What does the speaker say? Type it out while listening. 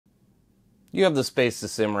You have the space to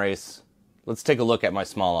sim race. Let's take a look at my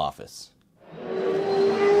small office.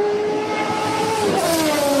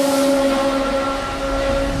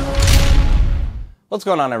 What's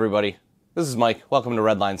going on, everybody? This is Mike. Welcome to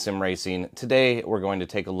Redline Sim Racing. Today we're going to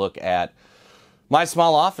take a look at my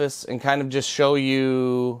small office and kind of just show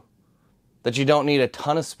you that you don't need a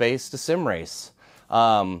ton of space to sim race.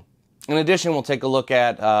 In addition, we'll take a look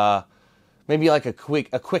at maybe like a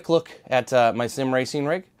quick look at my sim racing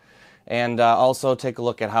rig, and also take a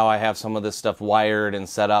look at how I have some of this stuff wired and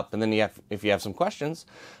set up. And then if you have some questions,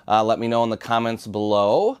 let me know in the comments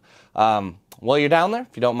below. While you're down there,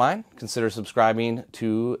 if you don't mind, consider subscribing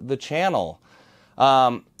to the channel.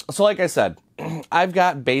 So like I said, I've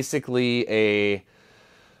got basically a,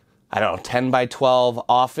 10 by 12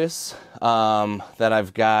 office that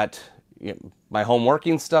I've got my home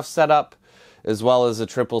working stuff set up, as well as a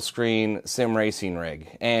triple screen sim racing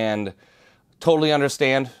rig. And totally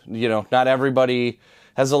understand, not everybody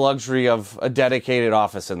has the luxury of a dedicated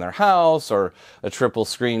office in their house or a triple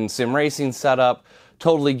screen sim racing setup.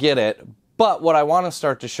 Totally get it. But what I want to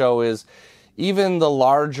start to show is even the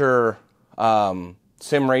larger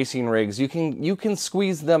sim racing rigs, you can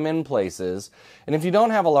squeeze them in places. And if you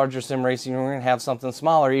don't have a larger sim racing rig and have something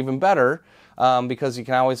smaller, even better, because you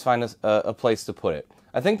can always find a place to put it.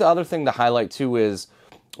 I think the other thing to highlight too is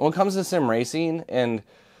when it comes to sim racing, and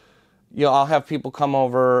I'll have people come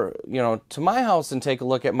over, to my house and take a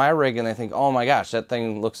look at my rig, and they think, oh my gosh, that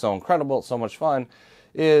thing looks so incredible, it's so much fun.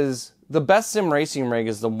 Is the best sim racing rig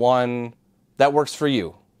is the one that works for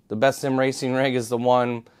you. The best sim racing rig is the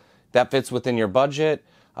one that fits within your budget.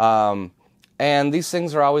 And these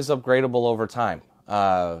things are always upgradable over time.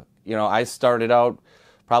 I started out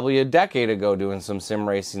probably a decade ago doing some sim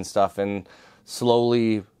racing stuff, and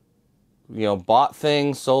slowly, bought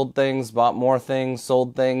things, sold things, bought more things,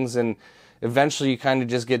 sold things, and eventually you kind of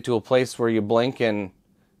just get to a place where you blink and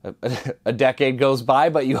a decade goes by,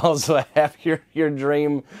 but you also have your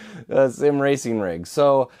dream sim racing rig.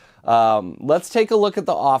 So let's take a look at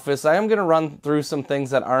the office. I am going to run through some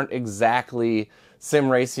things that aren't exactly sim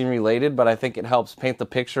racing related, but I think it helps paint the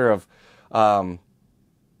picture of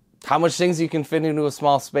how much things you can fit into a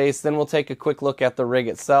small space. Then we'll take a quick look at the rig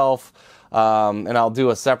itself, and I'll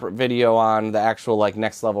do a separate video on the actual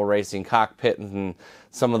next level racing cockpit and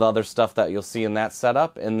some of the other stuff that you'll see in that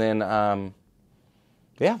setup. And then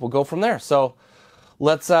we'll go from there. So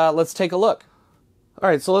let's take a look. All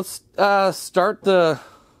right, so let's start the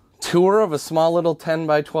tour of a small little 10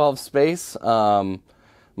 by 12 space.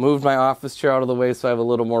 Moved my office chair out of the way so I have a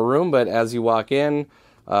little more room, but as you walk in,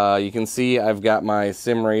 you can see I've got my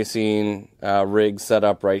sim racing rig set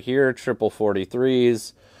up right here, triple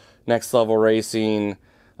 43s, next level racing,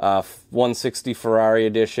 160 Ferrari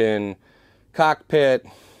Edition, cockpit,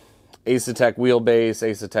 Asetek wheelbase,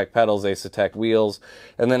 Asetek pedals, Asetek wheels,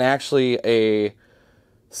 and then actually a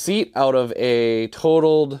seat out of a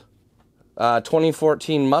totaled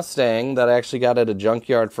 2014 Mustang that I actually got at a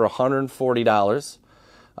junkyard for $140.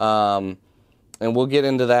 And we'll get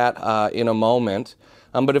into that in a moment.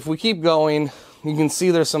 But if we keep going, you can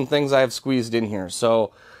see there's some things I have squeezed in here.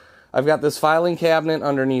 So I've got this filing cabinet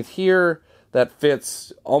underneath here that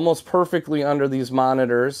fits almost perfectly under these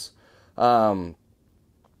monitors. I've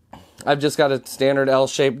just got a standard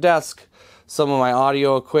L-shaped desk, some of my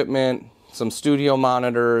audio equipment, some studio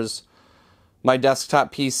monitors, my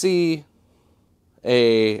desktop PC,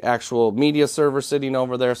 a actual media server sitting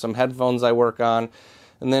over there, some headphones I work on,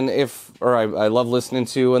 and then I love listening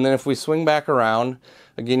to. And then if we swing back around,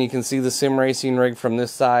 again, you can see the sim racing rig from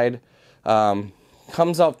this side.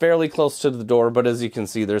 Comes out fairly close to the door, but as you can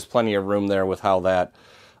see, there's plenty of room there with how that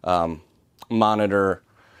monitor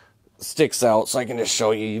sticks out. So I can just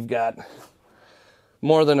show you, you've got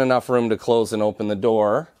more than enough room to close and open the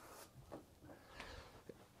door.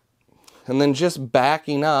 And then just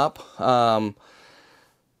backing up, I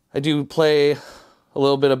do play a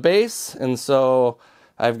little bit of bass, and so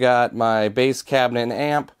I've got my bass cabinet and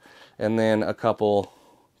amp, and then a couple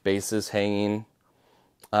basses hanging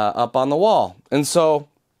up on the wall. And so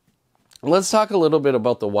let's talk a little bit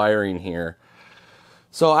about the wiring here.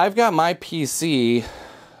 So I've got my PC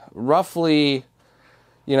roughly,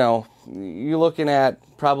 you're looking at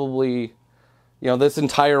probably, this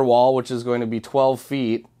entire wall, which is going to be 12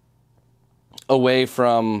 feet away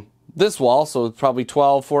from this wall. So it's probably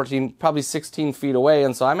 12, 14, probably 16 feet away.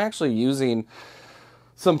 And so I'm actually using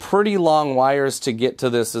some pretty long wires to get to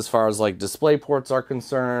this as far as display ports are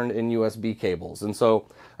concerned and USB cables. And so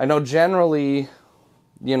I know generally,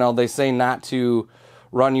 they say not to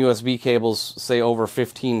run USB cables, say over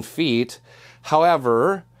 15 feet.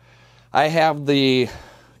 However, I have the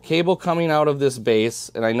cable coming out of this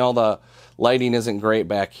base, and I know the lighting isn't great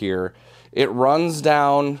back here. It runs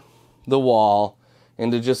down the wall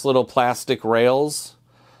into just little plastic rails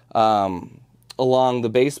along the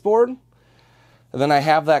baseboard. And then I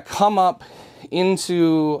have that come up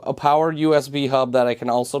into a powered USB hub that I can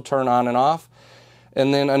also turn on and off.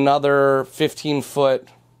 And then another 15-foot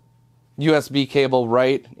USB cable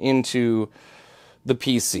right into the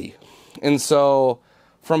PC. And so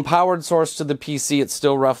from powered source to the PC, it's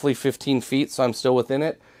still roughly 15 feet, so I'm still within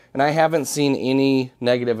it. And I haven't seen any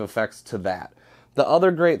negative effects to that. The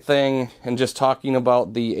other great thing, and just talking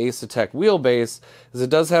about the Asetek wheelbase, is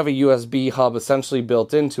it does have a USB hub essentially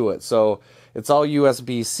built into it. So it's all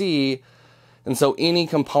USB-C, and so any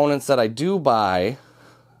components that I do buy,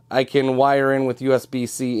 I can wire in with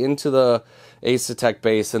USB-C into the Asetek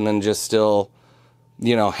base and then just still,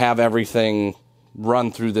 you know, have everything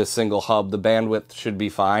run through this single hub. The bandwidth should be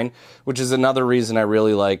fine, which is another reason I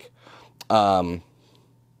really like the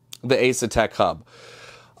Asetek hub.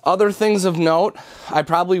 Other things of note, I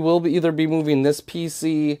probably will either be moving this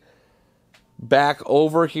PC back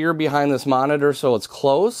over here behind this monitor so it's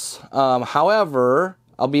close. However,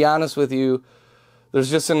 I'll be honest with you,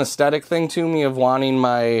 there's just an aesthetic thing to me of wanting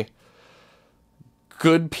my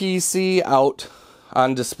good PC out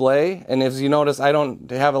on display. And as you notice, I don't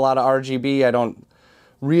have a lot of RGB. I don't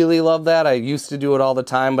really love that. I used to do it all the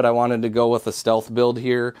time, but I wanted to go with a stealth build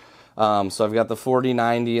here. So I've got the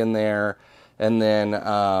 4090 in there. And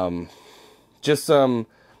then just some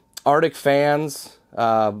Arctic fans,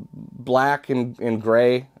 black and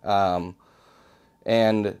gray.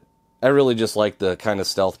 And I really just like the kind of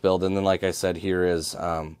stealth build. And then, like I said, here is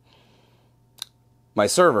my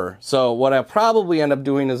server. So what I'll probably end up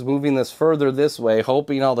doing is moving this further this way,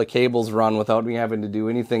 hoping all the cables run without me having to do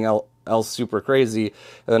anything else super crazy.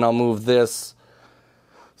 And then I'll move this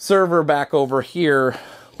server back over here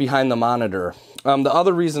behind the monitor. The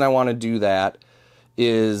other reason I want to do that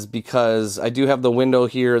is because I do have the window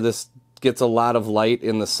here. This gets a lot of light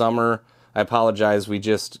in the summer. I apologize. We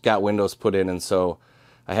just got windows put in, and so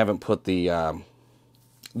I haven't put the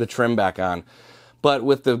trim back on. But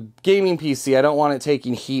with the gaming PC, I don't want it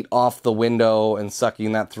taking heat off the window and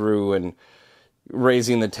sucking that through and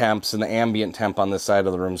raising the temps, and the ambient temp on this side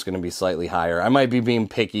of the room is going to be slightly higher. I might be being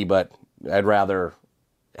picky, but I'd rather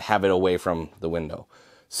have it away from the window.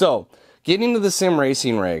 So, getting to the sim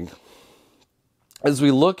racing rig, as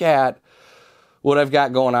we look at what I've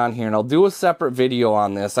got going on here, and I'll do a separate video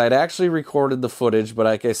on this. I'd actually recorded the footage, but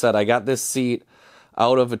like I said, I got this seat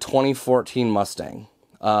out of a 2014 Mustang.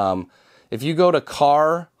 If you go to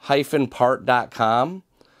car-part.com,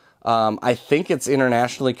 I think it's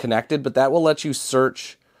internationally connected, but that will let you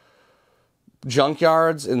search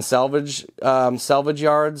junkyards and salvage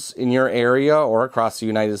yards in your area or across the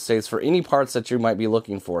United States for any parts that you might be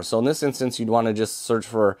looking for. So in this instance, you'd want to just search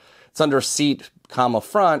for, it's under seat,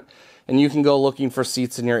 front, and you can go looking for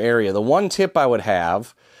seats in your area. The one tip I would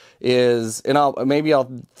have is, and maybe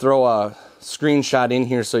I'll throw a screenshot in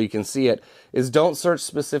here so you can see it, is don't search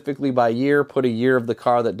specifically by year. Put a year of the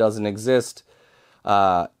car that doesn't exist,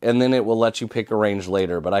 and then it will let you pick a range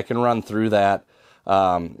later. But I can run through that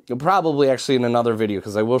probably actually in another video,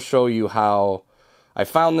 because I will show you how I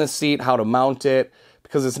found this seat, how to mount it,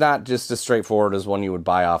 because it's not just as straightforward as one you would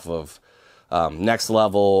buy off of Next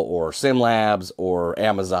Level or SimLabs or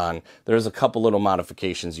Amazon. There's a couple little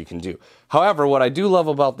modifications you can do. However, what I do love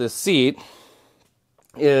about this seat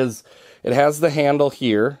is it has the handle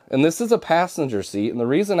here, and this is a passenger seat, and the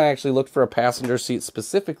reason I actually looked for a passenger seat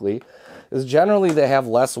specifically is generally they have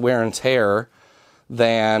less wear and tear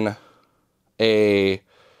than a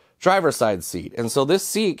driver's side seat. And so this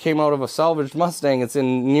seat came out of a salvaged Mustang. It's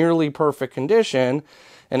in nearly perfect condition,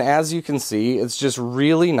 and as you can see, it's just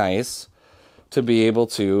really nice to be able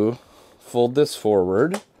to fold this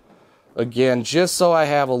forward. Again, just so I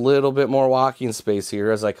have a little bit more walking space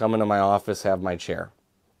here as I come into my office, have my chair.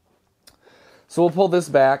 So we'll pull this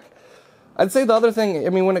back. I'd say the other thing, I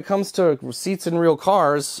mean, when it comes to seats in real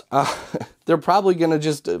cars, they're probably going to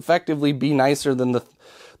just effectively be nicer than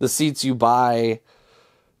the seats you buy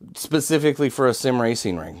specifically for a sim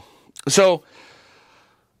racing ring. So,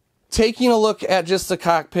 taking a look at just the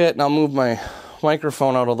cockpit, and I'll move my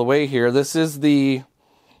microphone out of the way here. This is the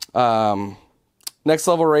Next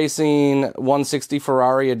Level Racing 160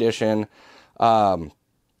 Ferrari Edition.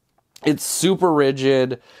 It's super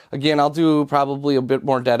rigid. Again, I'll do probably a bit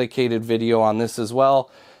more dedicated video on this as well.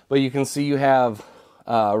 But you can see you have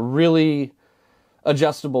really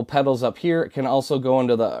adjustable pedals up here. It can also go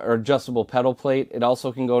into the adjustable pedal plate. It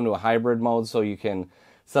also can go into a hybrid mode, so you can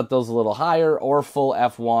set those a little higher, or full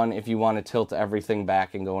F1 if you want to tilt everything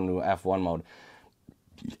back and go into F1 mode.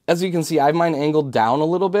 As you can see, I have mine angled down a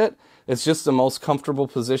little bit. It's just the most comfortable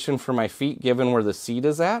position for my feet given where the seat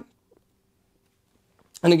is at.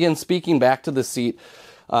 And again, speaking back to the seat,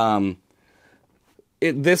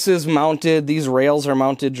 this is mounted, these rails are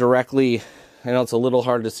mounted directly, I know it's a little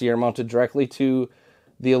hard to see, are mounted directly to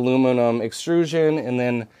the aluminum extrusion, and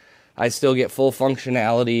then I still get full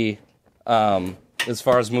functionality as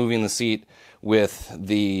far as moving the seat with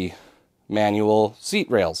the manual seat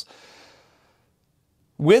rails.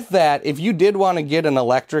 With that, if you did want to get an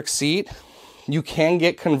electric seat, you can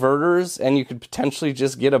get converters, and you could potentially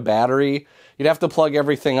just get a battery. You'd have to plug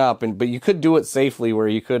everything up, but you could do it safely where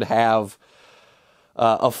you could have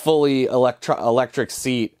a fully electric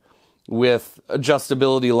seat with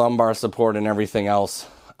adjustability, lumbar support, and everything else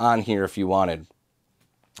on here if you wanted.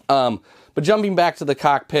 But jumping back to the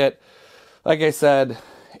cockpit, like I said,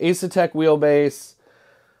 Asetek wheelbase,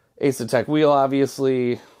 Asetek wheel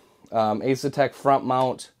obviously, Asetek front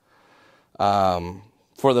mount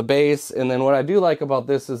for the base. And then what I do like about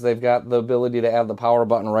this is they've got the ability to have the power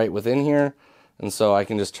button right within here. And so I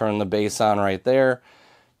can just turn the base on right there.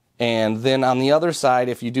 And then on the other side,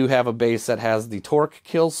 if you do have a base that has the torque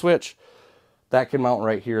kill switch, that can mount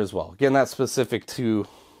right here as well. Again, that's specific to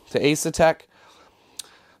Asetek.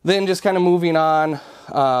 Then just kind of moving on,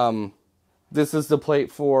 this is the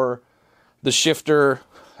plate for the shifter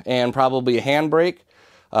and probably a handbrake.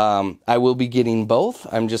 I will be getting both.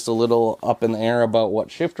 I'm just a little up in the air about what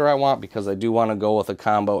shifter I want because I do want to go with a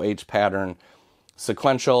combo H pattern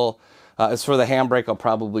sequential. As for the handbrake, I'll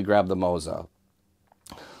probably grab the Moza.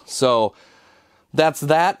 So that's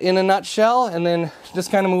that in a nutshell. And then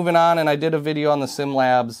just kind of moving on, and I did a video on the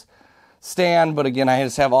SimLabs stand, but again, I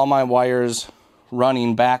just have all my wires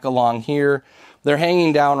running back along here. They're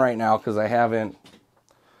hanging down right now because I haven't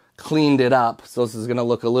cleaned it up, so this is going to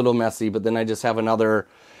look a little messy, but then I just have another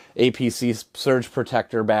APC surge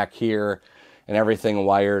protector back here and everything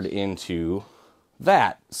wired into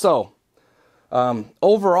that. So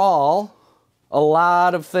overall, a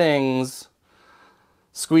lot of things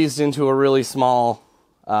squeezed into a really small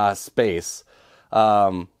space.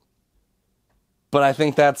 But I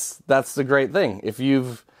think that's the great thing. If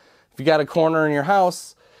you got a corner in your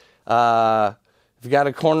house, if you got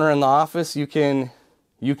a corner in the office, you can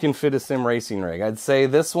fit a sim racing rig. I'd say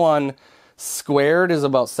this one squared is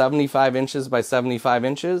about 75 inches by 75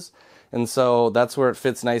 inches. And so that's where it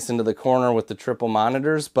fits nice into the corner with the triple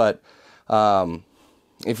monitors. But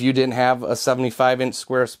if you didn't have a 75-inch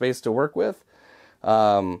square space to work with,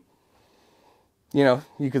 you know,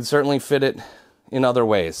 you could certainly fit it in other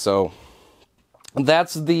ways. So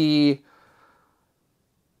that's the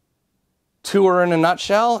tour in a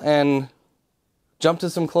nutshell, and jump to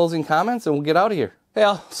some closing comments and we'll get out of here.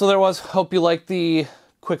 Yeah, so there was. Hope you liked the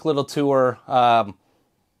quick little tour.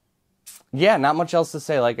 Yeah, not much else to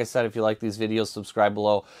say. Like I said, if you like these videos, subscribe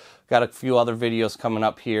below. Got a few other videos coming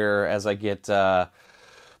up here as I get the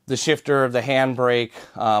shifter, the handbrake.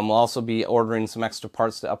 We'll also be ordering some extra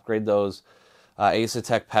parts to upgrade those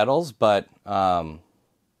Asetek pedals. But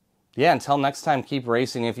yeah, until next time, keep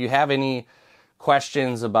racing. If you have any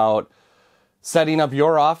questions about setting up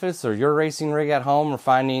your office or your racing rig at home, or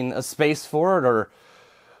finding a space for it, or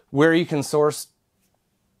where you can source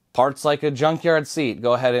parts like a junkyard seat,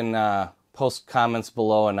 go ahead and post comments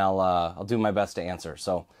below, and I'll do my best to answer.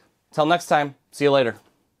 So, till next time, see you later.